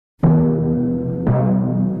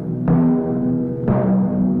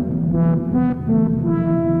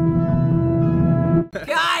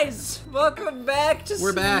welcome back to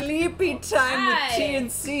We're back. Sleepy Time with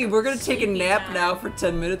TNC. We're gonna take a nap now for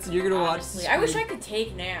 10 minutes, and you're gonna watch. I wish I could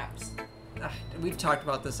take naps. We've talked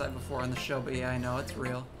about this before on the show, but yeah, I know it's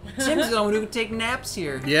real. Tim's the one who can take naps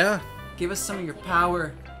here. Yeah. Give us some of your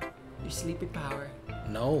power, your sleepy power.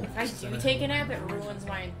 No. If I do take a nap, it ruins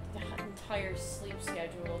my entire sleep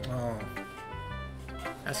schedule. Oh.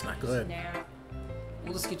 That's not good. Nap.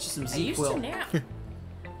 We'll just get you some I used Z-Quil. to nap.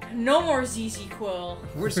 No more ZZ Quill.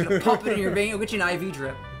 We're just gonna pump it in your vein. We'll get you an IV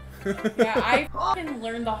drip. Yeah, I f***ing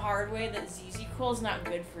learned the hard way that ZZ Quill is not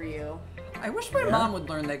good for you. I wish my mom would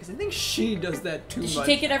learn that, because I think she does that too much. Did she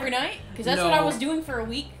take it every night? Because that's what I was doing for a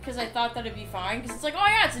week, because I thought that it'd be fine. Because it's like, oh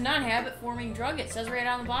yeah, it's a non-habit-forming drug. It says right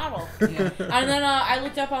on the bottle. Yeah. And then I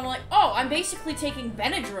looked up, I'm like, oh, I'm basically taking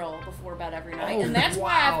Benadryl before bed every night. And that's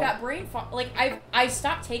why I've got brain fog. Like, I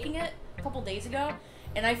stopped taking it a couple days ago,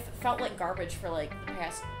 and I felt like garbage for like the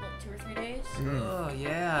past 2 or 3 days. Oh,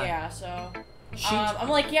 yeah. Yeah, so... I'm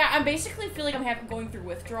like, yeah, I basically feel like I'm going through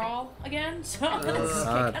withdrawal again, so it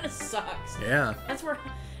kind of sucks. Yeah. That's where,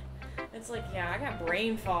 it's like, yeah, I got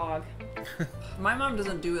brain fog. My mom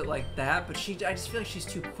doesn't do it like that, but I just feel like she's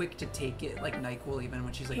too quick to take it, like NyQuil even,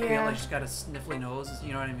 when she's like, feeling like she's got a sniffly nose,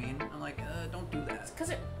 you know what I mean? I'm like, don't do that. It's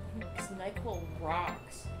because NyQuil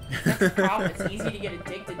rocks. That's the problem, it's easy to get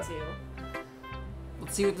addicted to.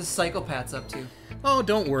 Let's see what the psychopath's up to. Oh,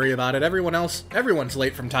 don't worry about it. Everyone's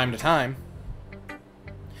late from time to time.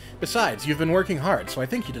 Besides, you've been working hard, so I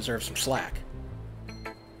think you deserve some slack.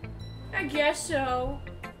 I guess so.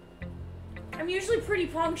 I'm usually pretty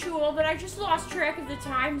punctual, but I just lost track of the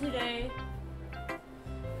time today.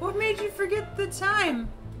 What made you forget the time?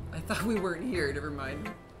 I thought we weren't here, never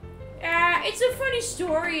mind. It's a funny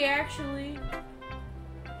story, actually.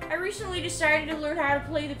 I recently decided to learn how to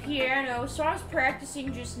play the piano, so I was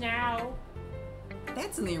practicing just now.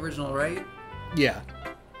 That's in the original, right? Yeah.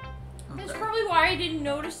 That's probably why I didn't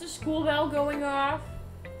notice the school bell going off.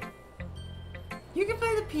 You can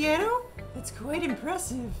play the piano? That's quite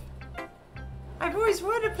impressive. I've always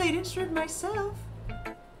wanted to play an instrument myself.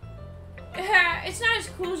 It's not as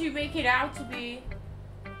cool as you make it out to be.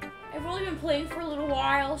 I've only been playing for a little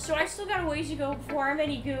while, so I still got a ways to go before I'm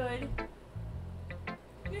any good.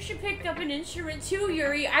 You should pick up an instrument too,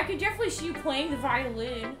 Yuri. I could definitely see you playing the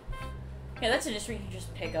violin. Yeah, that's an instrument you can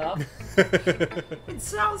just pick up. It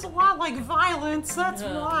sounds a lot like violence, that's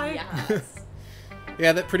why. Yes.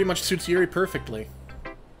 Yeah, that pretty much suits Yuri perfectly.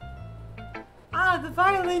 Ah, the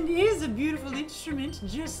violin is a beautiful instrument,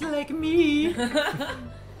 just like me.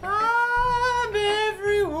 I'm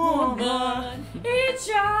every woman. It's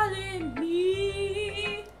all in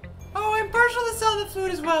me. Oh, I'm partial to sound the flute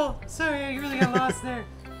as well. Sorry, I really got lost there.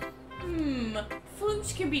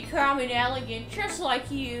 Flutes can be calm and elegant, just like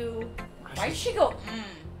you. Why'd she go,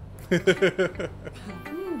 The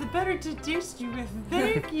better to taste you with,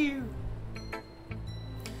 thank you.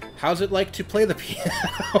 How's it like to play the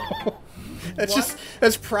piano?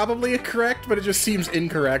 That's probably correct, but it just seems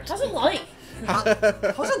incorrect. How's it like?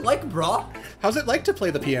 How's it like, bro? How's it like to play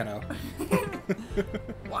the piano?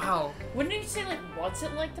 Wow. Wouldn't you say, like, what's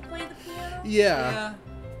it like to play the piano? Yeah.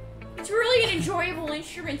 It's really an enjoyable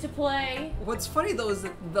instrument to play. What's funny though is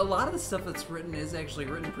that a lot of the stuff that's written is actually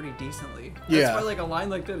written pretty decently. Yeah. That's why like a line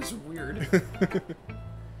like that is weird.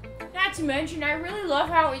 Not to mention, I really love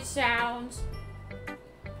how it sounds.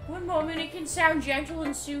 One moment it can sound gentle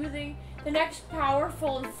and soothing, the next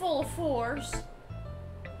powerful and full of force.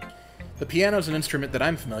 The piano's an instrument that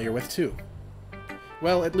I'm familiar with too.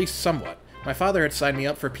 Well, at least somewhat. My father had signed me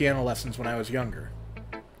up for piano lessons when I was younger.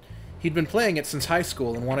 He'd been playing it since high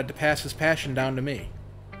school and wanted to pass his passion down to me.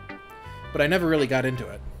 But I never really got into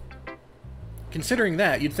it. Considering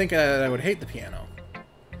that, you'd think I would hate the piano.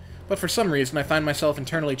 But for some reason, I find myself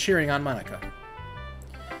internally cheering on Monica.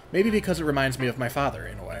 Maybe because it reminds me of my father,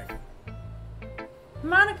 in a way.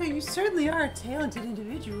 Monica, you certainly are a talented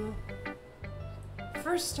individual.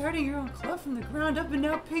 First starting your own club from the ground up and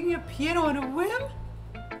now picking up piano on a whim?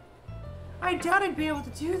 I doubt I'd be able to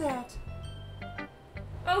do that.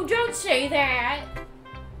 Oh, don't say that.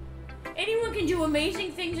 Anyone can do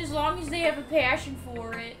amazing things as long as they have a passion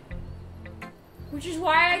for it. Which is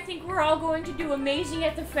why I think we're all going to do amazing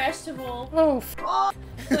at the festival. Oh,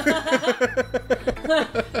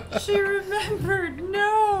 She remembered,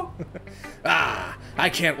 no! I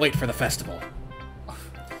can't wait for the festival.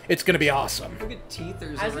 It's gonna be awesome. Look at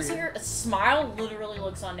teethers. I was gonna say her smile literally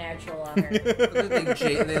looks unnatural on her.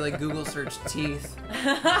 They like Google search teeth.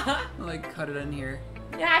 Like cut it in here.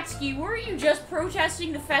 Natsuki, weren't you just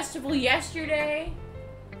protesting the festival yesterday?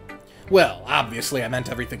 Well, obviously I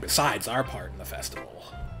meant everything besides our part in the festival.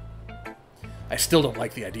 I still don't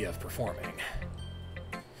like the idea of performing.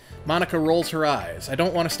 Monica rolls her eyes. I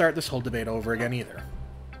don't want to start this whole debate over again either.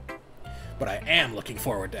 But I am looking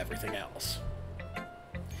forward to everything else.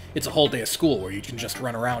 It's a whole day of school where you can just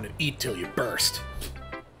run around and eat till you burst.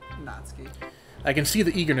 Natsuki. I can see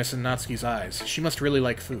the eagerness in Natsuki's eyes. She must really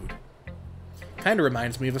like food. Kinda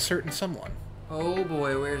reminds me of a certain someone. Oh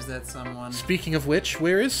boy, where's that someone? Speaking of which,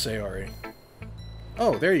 where is Sayori?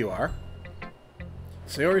 Oh, there you are.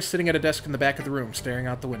 Sayori's sitting at a desk in the back of the room, staring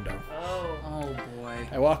out the window. Oh boy.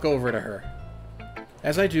 I walk over to her.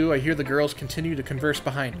 As I do, I hear the girls continue to converse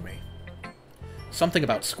behind me. Something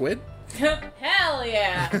about squid? Hell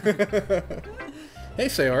yeah! Hey,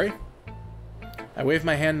 Sayori. I wave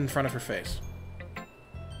my hand in front of her face.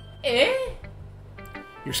 Eh?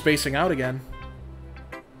 You're spacing out again.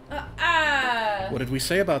 What did we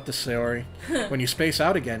say about this, Sayori? When you space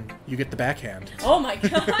out again, you get the backhand. Oh my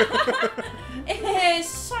god!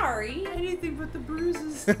 Sorry. Anything but the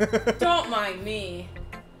bruises. Don't mind me.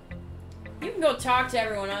 You can go talk to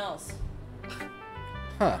everyone else.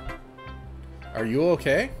 Huh. Are you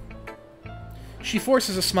okay? She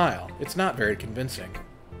forces a smile. It's not very convincing.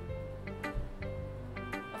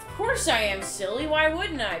 Of course I am, silly. Why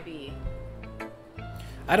wouldn't I be?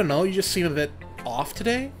 I don't know, you just seem a bit off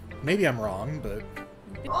today? Maybe I'm wrong, but...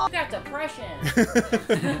 You got depression.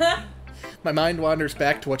 My mind wanders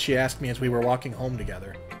back to what she asked me as we were walking home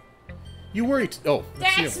together. You worry oh,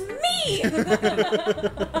 that's me!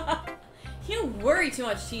 You worry too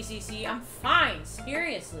much, TCC. I'm fine,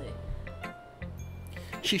 seriously.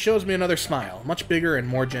 She shows me another smile, much bigger and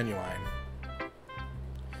more genuine.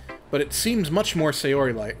 But it seems much more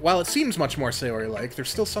Sayori-like. While it seems much more Sayori-like, there's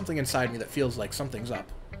still something inside me that feels like something's up.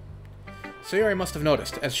 Sayori must have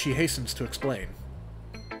noticed, as she hastens to explain.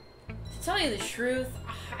 To tell you the truth,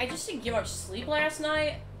 I just didn't get much sleep last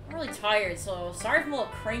night. I'm really tired, so sorry if I'm a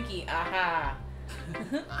little cranky. Aha.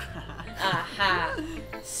 Aha.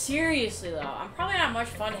 Seriously though, I'm probably not much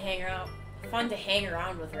fun to hang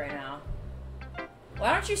around with right now.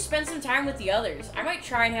 Why don't you spend some time with the others? I might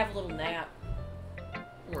try and have a little nap.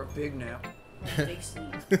 Or a big nap. A big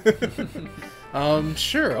sleep.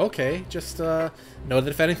 Sure, okay. Just, know that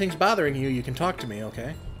if anything's bothering you, you can talk to me,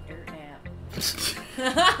 okay? Dirt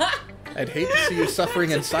nap. I'd hate to see you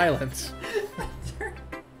suffering in silence.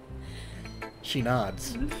 She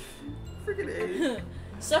nods. Freaking A.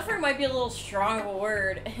 Suffering might be a little strong of a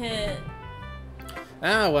word.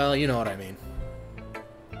 Ah, well, you know what I mean.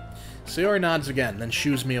 Sayori nods again, then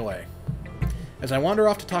shoos me away. As I wander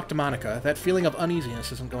off to talk to Monica, that feeling of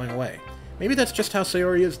uneasiness isn't going away. Maybe that's just how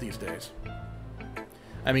Sayori is these days.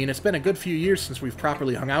 I mean, it's been a good few years since we've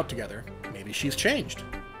properly hung out together. Maybe she's changed.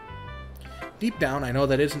 Deep down, I know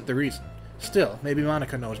that isn't the reason. Still, maybe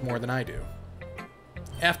Monica knows more than I do.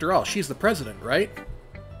 After all, she's the president, right?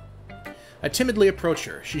 I timidly approach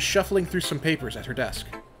her. She's shuffling through some papers at her desk.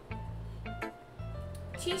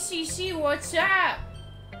 TCC, what's up?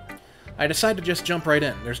 I decide to just jump right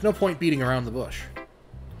in. There's no point beating around the bush.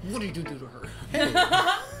 What do you do to her? Hey.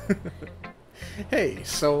 Hey,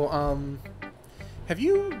 so, have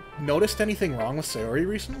you noticed anything wrong with Sayori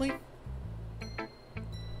recently?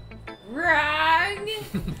 Wrong?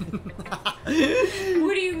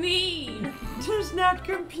 What do you mean? Does not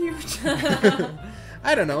compute.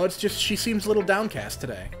 I don't know, it's just she seems a little downcast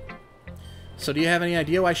today. So do you have any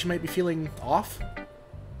idea why she might be feeling off?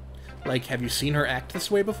 Like, have you seen her act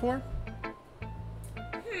this way before?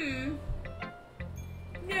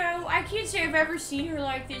 No, I can't say I've ever seen her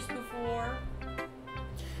like this before.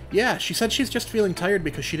 Yeah, she said she's just feeling tired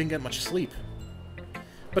because she didn't get much sleep.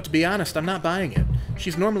 But to be honest, I'm not buying it.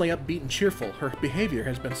 She's normally upbeat and cheerful. Her behavior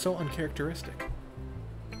has been so uncharacteristic.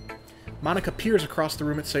 Monica peers across the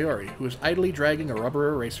room at Sayori, who is idly dragging a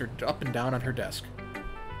rubber eraser up and down on her desk.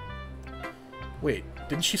 Wait,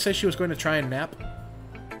 didn't she say she was going to try and nap?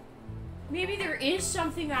 Maybe there is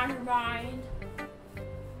something on her mind.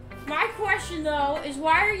 My question, though, is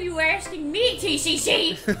why are you asking me,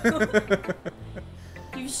 TCC?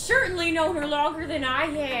 You've certainly known her longer than I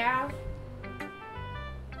have.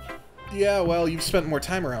 Yeah, well, you've spent more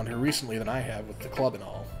time around her recently than I have with the club and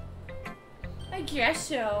all. I guess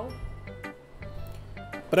so.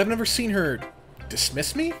 But I've never seen her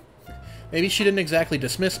dismiss me? Maybe she didn't exactly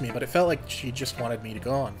dismiss me, but it felt like she just wanted me to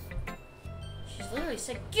go on. She's literally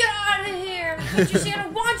said, "Get out of here! Can't you see I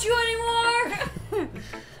don't want you anymore?"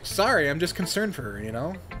 Sorry, I'm just concerned for her, you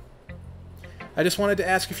know? I just wanted to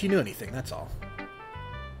ask if you knew anything, that's all.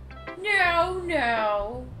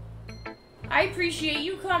 No. I appreciate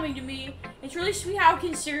you coming to me. It's really sweet how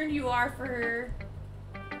concerned you are for her.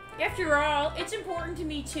 After all, it's important to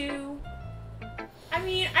me too. I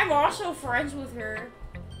mean, I'm also friends with her.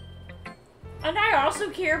 And I also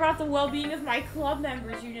care about the well-being of my club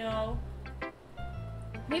members, you know.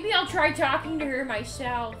 Maybe I'll try talking to her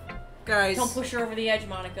myself. Guys, Don't push her over the edge,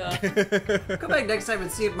 Monica. come back next time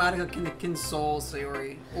and see if Monica can console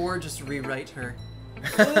Sayori, or just rewrite her. Ooh.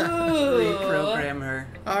 Reprogram her.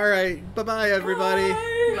 Alright, bye-bye, everybody.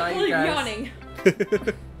 Bye, you guys.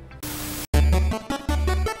 Yawning.